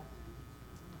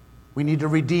 We need to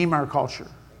redeem our culture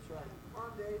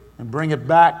and bring it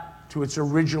back to its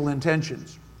original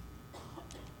intentions.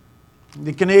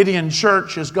 The Canadian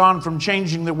church has gone from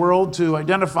changing the world to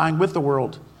identifying with the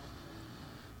world,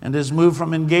 and has moved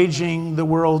from engaging the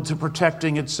world to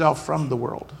protecting itself from the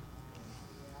world.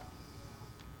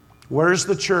 Where's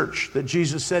the church that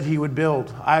Jesus said he would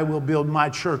build? I will build my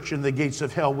church, and the gates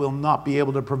of hell will not be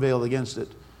able to prevail against it.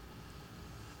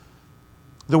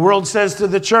 The world says to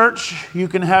the church, you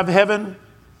can have heaven,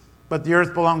 but the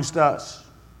earth belongs to us.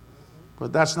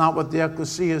 But that's not what the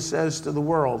ecclesia says to the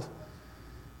world.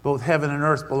 Both heaven and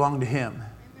earth belong to him.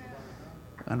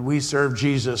 And we serve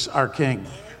Jesus, our King.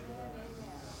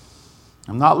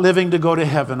 I'm not living to go to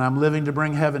heaven. I'm living to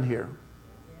bring heaven here.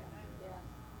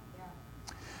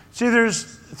 See, there's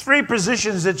 3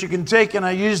 positions that you can take, and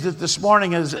I used it this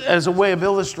morning as a way of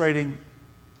illustrating.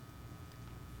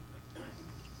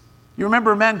 You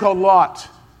remember a man called Lot.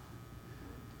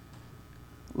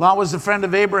 Lot was a friend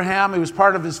of Abraham. He was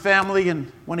part of his family,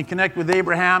 and when he connected with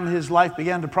Abraham, his life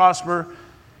began to prosper.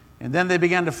 And then they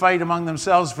began to fight among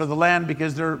themselves for the land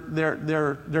because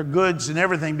their goods and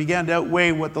everything began to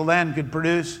outweigh what the land could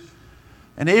produce.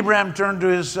 And Abraham turned to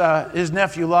his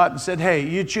nephew Lot and said, hey,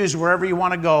 you choose wherever you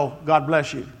want to go. God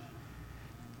bless you.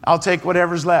 I'll take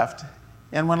whatever's left.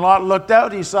 And when Lot looked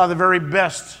out, he saw the very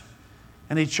best,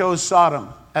 and he chose Sodom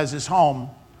as his home.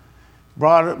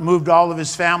 Moved all of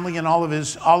his family and all of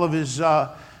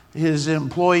his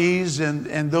employees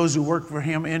and those who worked for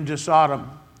him into Sodom.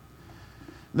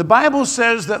 The Bible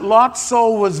says that Lot's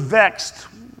soul was vexed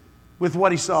with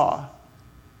what he saw.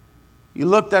 He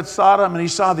looked at Sodom and he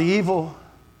saw the evil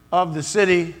of the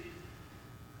city.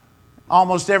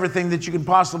 Almost everything that you can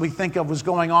possibly think of was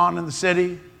going on in the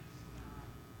city.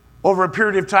 Over a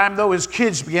period of time, though, his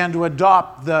kids began to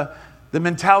adopt the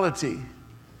mentality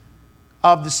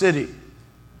of the city.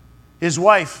 His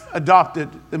wife adopted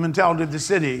the mentality of the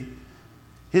city.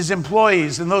 His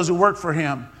employees and those who worked for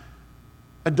him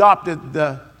adopted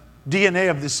the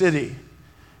DNA of the city.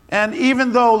 And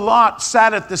even though Lot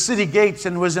sat at the city gates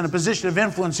and was in a position of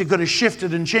influence, he could have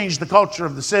shifted and changed the culture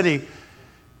of the city.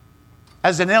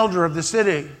 As an elder of the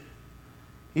city,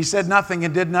 he said nothing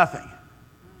and did nothing.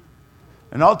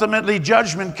 And ultimately,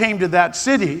 judgment came to that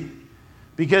city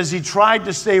because he tried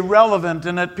to stay relevant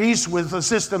and at peace with a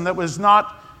system that was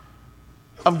not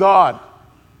of God.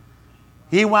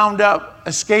 He wound up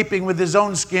escaping with his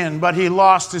own skin, but he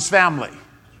lost his family.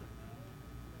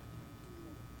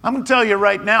 I'm going to tell you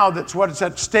right now that's what's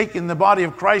at stake in the body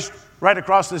of Christ right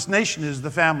across this nation is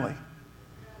the family.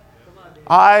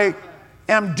 I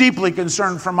am deeply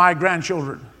concerned for my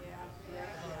grandchildren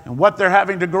and what they're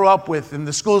having to grow up with and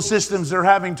the school systems they're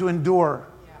having to endure.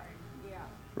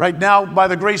 Right now, by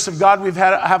the grace of God, we've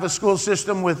have a school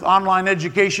system with online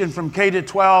education from K to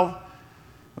 12.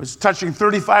 It's touching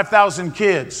 35,000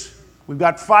 kids. We've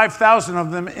got 5,000 of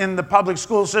them in the public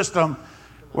school system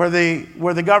where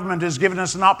the government has given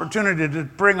us an opportunity to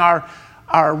bring our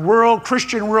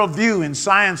Christian worldview in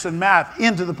science and math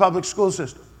into the public school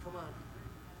system.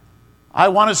 I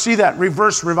want to see that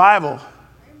reverse revival.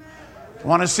 I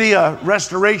want to see a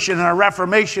restoration and a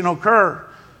reformation occur.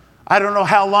 I don't know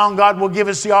how long God will give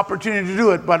us the opportunity to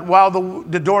do it, but while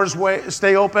the doors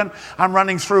stay open, I'm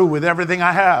running through with everything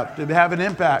I have to have an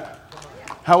impact.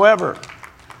 However,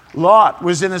 Lot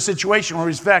was in a situation where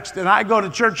he's vexed, and I go to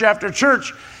church after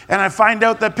church, and I find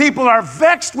out that people are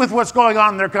vexed with what's going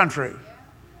on in their country.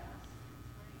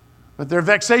 But their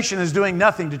vexation is doing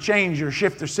nothing to change or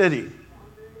shift their city.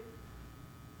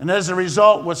 And as a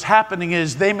result, what's happening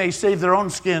is they may save their own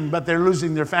skin, but they're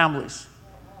losing their families.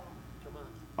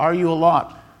 Are you a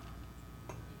Lot?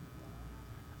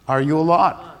 Are you a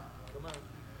Lot?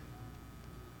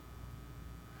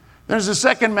 There's a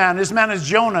second man. This man is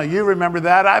Jonah. You remember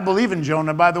that. I believe in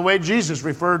Jonah. By the way, Jesus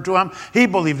referred to him. He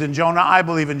believed in Jonah. I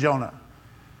believe in Jonah.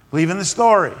 Believe in the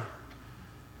story.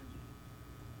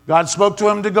 God spoke to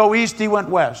him to go east. He went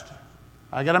west.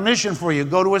 I got a mission for you.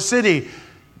 Go to a city.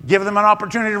 Give them an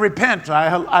opportunity to repent.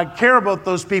 I care about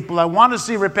those people. I want to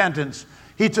see repentance.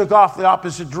 He took off the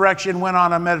opposite direction, went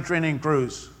on a Mediterranean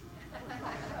cruise.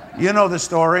 You know the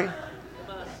story.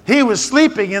 He was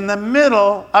sleeping in the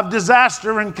middle of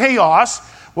disaster and chaos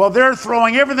while they're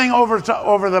throwing everything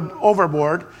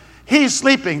overboard. He's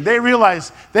sleeping. They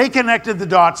realized, they connected the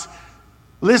dots.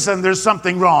 Listen, there's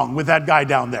something wrong with that guy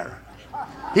down there.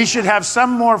 He should have some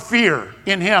more fear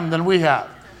in him than we have.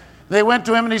 They went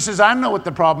to him and he says, I know what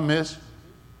the problem is.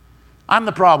 I'm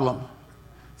the problem.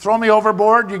 Throw me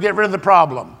overboard, you get rid of the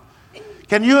problem.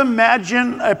 Can you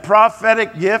imagine a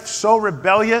prophetic gift so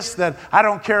rebellious that I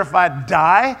don't care if I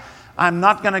die, I'm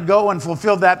not going to go and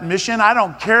fulfill that mission. I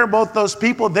don't care about those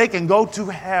people. They can go to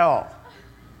hell.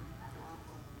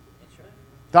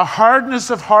 The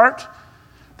hardness of heart,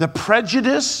 the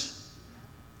prejudice.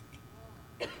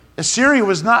 Assyria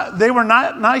they were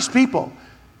not nice people.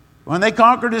 When they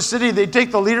conquered a city, they'd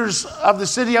take the leaders of the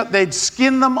city out, they'd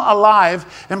skin them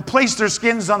alive and place their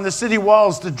skins on the city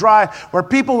walls to dry, where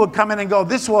people would come in and go,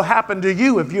 this will happen to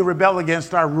you if you rebel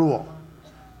against our rule.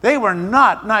 They were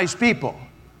not nice people.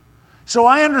 So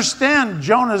I understand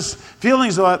Jonah's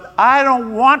feelings about, I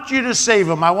don't want you to save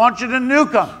them. I want you to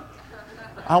nuke them.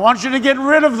 I want you to get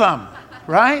rid of them,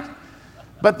 right?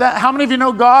 But how many of you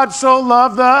know God so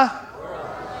loved the...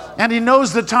 And he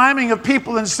knows the timing of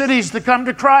people and cities to come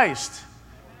to Christ.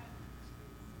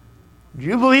 Do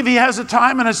you believe he has a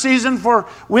time and a season for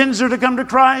Windsor to come to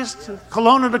Christ?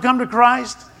 Kelowna to come to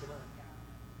Christ?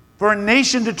 For a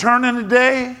nation to turn in a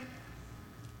day?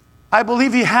 I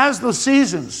believe he has those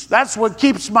seasons. That's what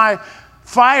keeps my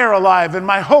fire alive and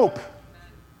my hope.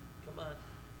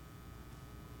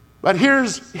 But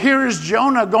here's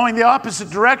Jonah going the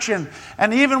opposite direction.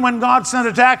 And even when God sent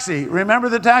a taxi, remember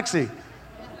the taxi?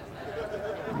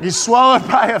 He's swallowed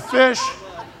by a fish.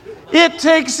 It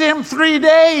takes him 3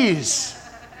 days.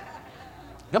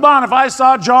 Come on, if I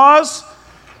saw Jaws,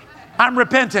 I'm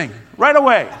repenting right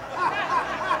away.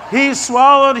 He's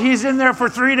swallowed. He's in there for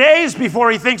 3 days before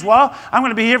he thinks, well, I'm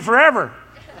going to be here forever.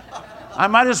 I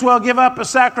might as well give up a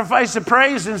sacrifice of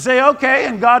praise and say, okay,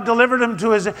 and God delivered him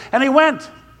to his... And he went.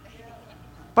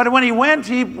 But when he went,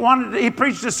 he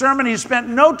preached a sermon he spent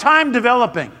no time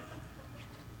developing.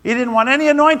 He didn't want any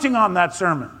anointing on that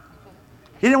sermon.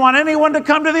 He didn't want anyone to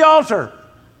come to the altar.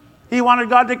 He wanted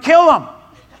God to kill him.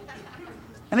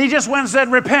 And he just went and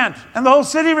said, repent. And the whole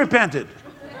city repented.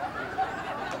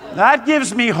 That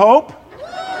gives me hope.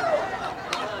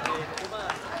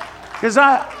 Because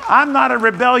I'm not a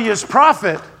rebellious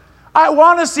prophet. I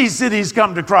want to see cities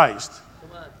come to Christ.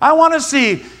 I want to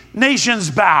see nations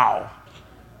bow.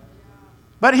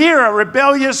 But here, a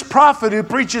rebellious prophet who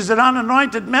preaches an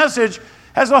unanointed message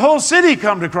has a whole city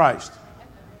come to Christ,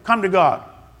 come to God.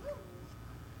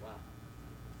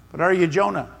 But are you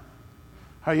Jonah?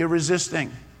 Are you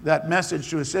resisting that message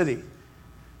to a city?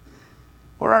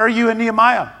 Or are you a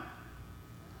Nehemiah?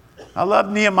 I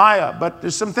love Nehemiah, but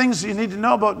there's some things you need to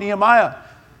know about Nehemiah.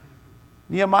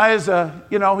 Nehemiah's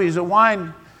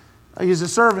he's a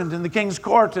servant in the king's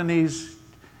court, and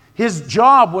his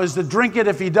job was to drink it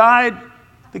if he died.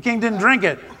 The king didn't drink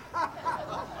it.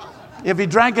 If he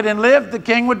drank it and lived, the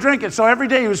king would drink it. So every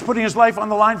day he was putting his life on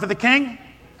the line for the king.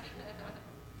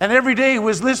 And every day he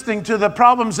was listening to the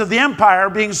problems of the empire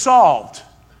being solved.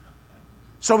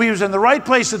 So he was in the right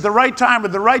place at the right time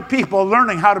with the right people,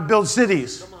 learning how to build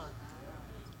cities.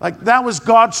 Like that was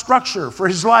God's structure for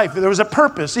his life. There was a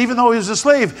purpose. Even though he was a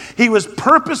slave, he was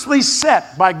purposely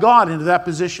set by God into that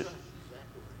position.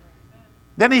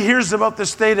 Then he hears about the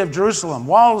state of Jerusalem.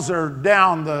 Walls are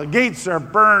down, the gates are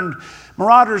burned,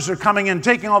 marauders are coming in,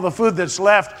 taking all the food that's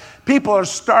left. People are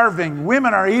starving.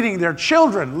 Women are eating their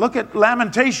children. Look at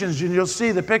Lamentations and you'll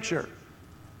see the picture.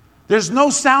 There's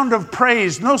no sound of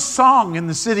praise, no song in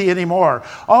the city anymore.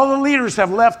 All the leaders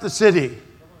have left the city.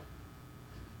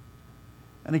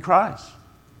 And he cries.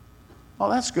 Oh,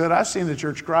 that's good. I've seen the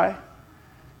church cry.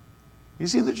 You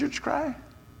seen the church cry?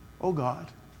 Oh, God.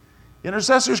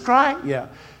 Intercessors cry? Yeah.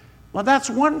 Well, that's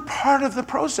one part of the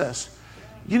process.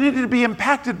 You need to be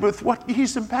impacted with what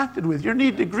he's impacted with. You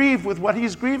need to grieve with what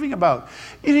he's grieving about.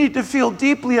 You need to feel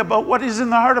deeply about what is in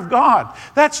the heart of God.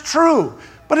 That's true.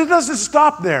 But it doesn't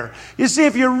stop there. You see,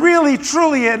 if you're really,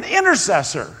 truly an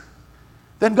intercessor,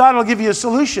 then God will give you a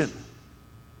solution.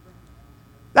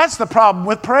 That's the problem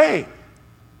with praying.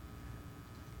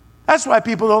 That's why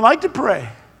people don't like to pray.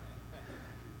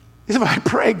 If I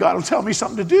pray, God will tell me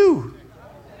something to do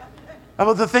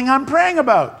about the thing I'm praying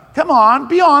about. Come on,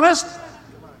 be honest.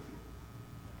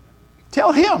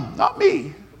 Tell him, not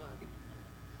me.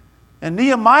 And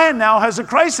Nehemiah now has a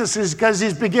crisis because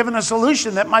he's been given a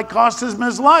solution that might cost him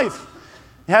his life.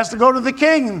 He has to go to the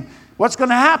king. What's going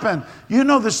to happen? You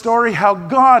know the story, how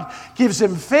God gives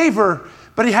him favor,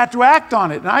 but he had to act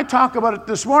on it. And I talk about it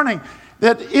this morning,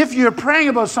 that if you're praying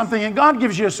about something and God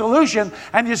gives you a solution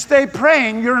and you stay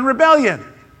praying, you're in rebellion.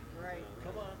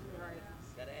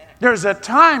 There's a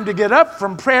time to get up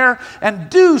from prayer and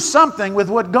do something with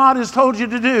what God has told you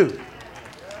to do.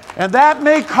 And that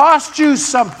may cost you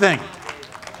something.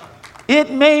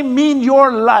 It may mean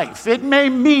your life. It may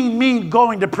mean me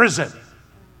going to prison.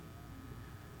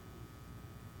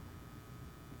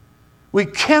 We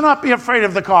cannot be afraid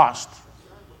of the cost.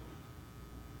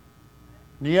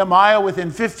 Nehemiah, within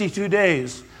 52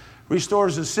 days,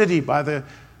 restores the city by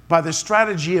the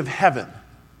strategy of heaven.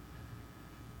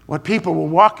 What people were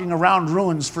walking around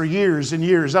ruins for years and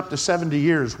years, up to 70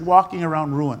 years, walking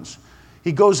around ruins.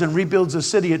 He goes and rebuilds a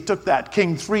city. It took that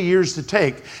king 3 years to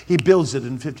take. He builds it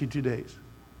in 52 days.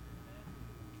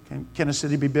 Can a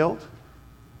city be built?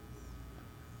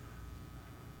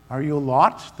 Are you a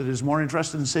Lot that is more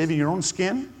interested in saving your own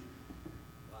skin?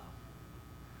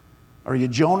 Are you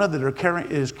Jonah that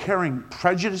is carrying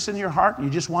prejudice in your heart and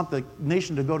you just want the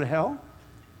nation to go to hell?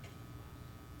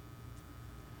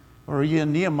 Or are you a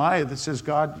Nehemiah that says,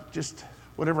 God, just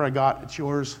whatever I got, it's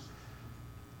yours.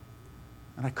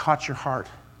 And I caught your heart.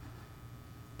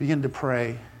 Begin to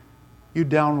pray. You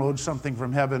download something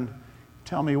from heaven.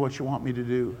 Tell me what you want me to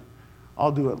do.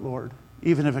 I'll do it, Lord,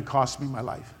 even if it costs me my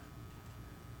life.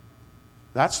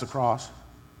 That's the cross.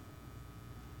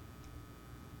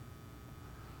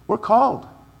 We're called.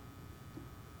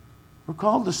 We're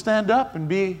called to stand up and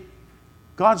be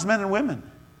God's men and women.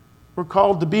 We're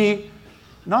called to be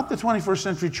not the 21st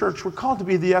century church. We're called to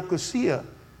be the ecclesia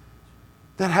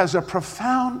that has a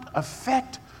profound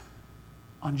effect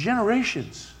on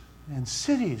generations and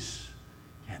cities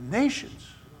and nations.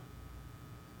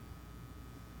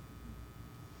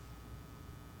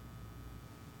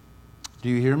 Do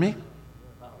you hear me?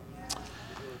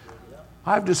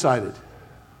 I've decided.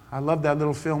 I love that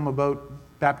little film about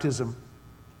baptism.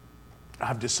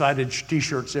 I've decided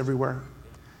t-shirts everywhere.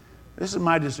 This is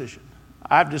my decision.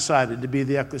 I've decided to be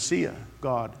the ecclesia,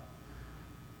 God.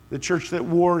 The church that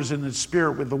wars in its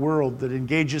spirit with the world, that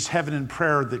engages heaven in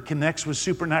prayer, that connects with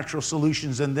supernatural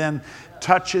solutions, and then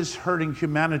touches hurting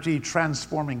humanity,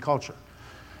 transforming culture.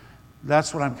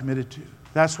 That's what I'm committed to.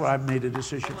 That's what I've made a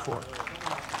decision for.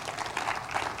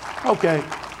 Okay.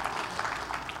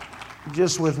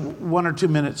 Just with 1 or 2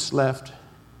 minutes left.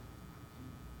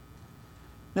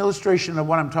 An illustration of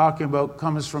what I'm talking about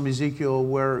comes from Ezekiel,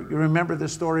 where you remember the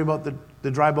story about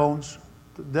the dry bones,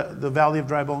 the valley of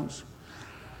dry bones?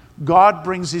 God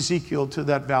brings Ezekiel to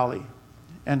that valley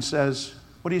and says,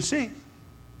 what do you see?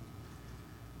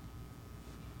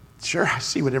 Sure, I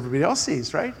see what everybody else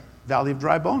sees, right? Valley of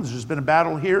dry bones. There's been a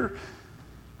battle here.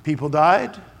 People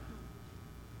died.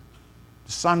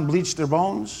 The sun bleached their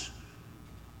bones.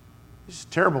 It's a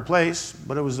terrible place,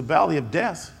 but it was the valley of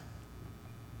death.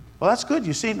 Well, that's good.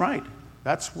 You've seen right.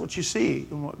 That's what you see.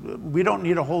 We don't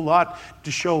need a whole lot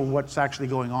to show what's actually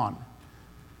going on.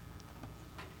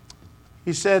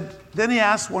 He said, then he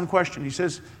asked one question. He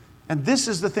says, and this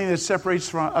is the thing that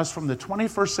separates us from the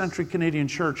 21st century Canadian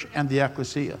church and the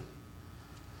ecclesia.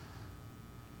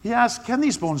 He asked, can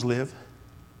these bones live?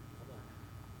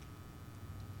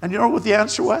 And you know what the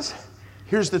answer was?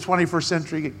 Here's the 21st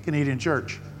century Canadian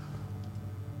church.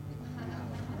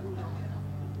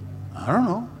 I don't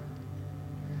know.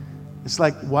 It's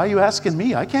like, why are you asking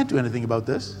me? I can't do anything about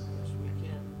this.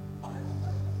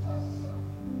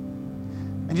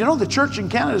 And you know, the church in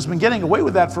Canada has been getting away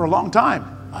with that for a long time.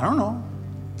 I don't know.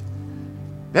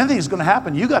 If anything's going to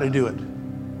happen, you got to do it.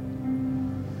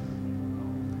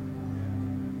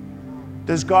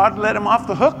 Does God let him off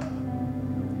the hook?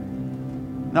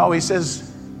 No, he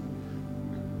says,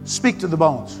 speak to the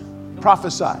bones.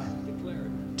 Prophesy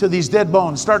to these dead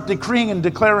bones. Start decreeing and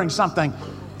declaring something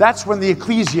that's when the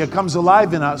ecclesia comes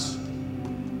alive in us.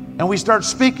 And we start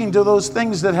speaking to those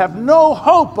things that have no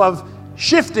hope of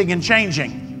shifting and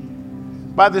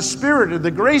changing by the Spirit or the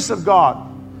grace of God.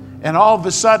 And all of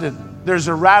a sudden, there's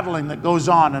a rattling that goes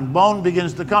on, and bone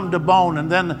begins to come to bone,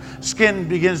 and then skin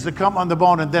begins to come on the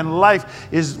bone, and then life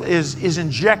is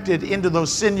injected into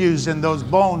those sinews and those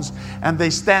bones, and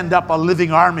they stand up a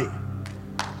living army.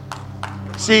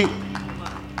 See,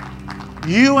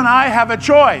 you and I have a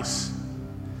choice.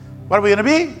 What are we going to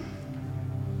be?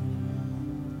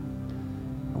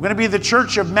 We're going to be the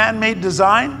church of man-made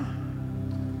design?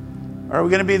 Or are we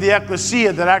going to be the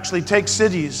ecclesia that actually takes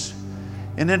cities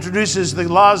and introduces the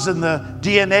laws and the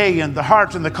DNA and the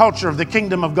heart and the culture of the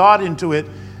kingdom of God into it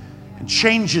and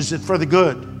changes it for the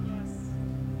good?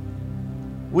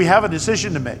 We have a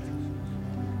decision to make.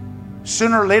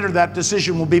 Sooner or later, that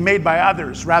decision will be made by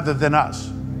others rather than us.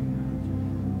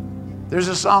 There's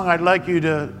a song I'd like you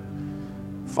to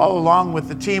follow along with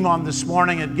the team on this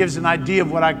morning. It gives an idea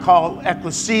of what I call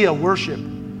ecclesia worship,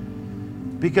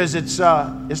 because it's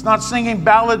not singing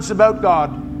ballads about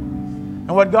God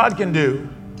and what God can do,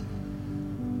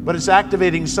 but it's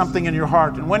activating something in your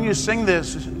heart. And when you sing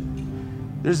this,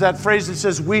 there's that phrase that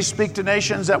says, "We speak to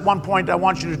nations." At one point, I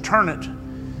want you to turn it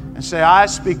and say, "I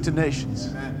speak to nations."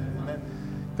 Amen.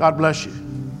 God bless you.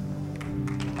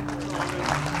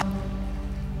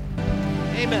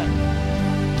 Amen.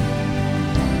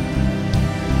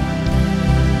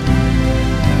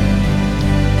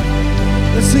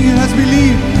 Let's sing it as we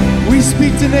leave. We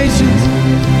speak to nations.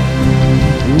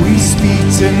 We speak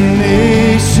to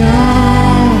nations.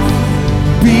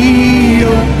 Be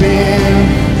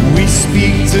open. We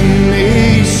speak to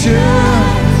nations.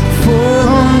 Fall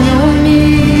on your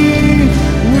knees.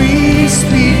 We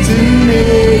speak to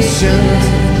nations.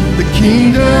 The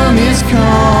kingdom is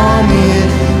coming.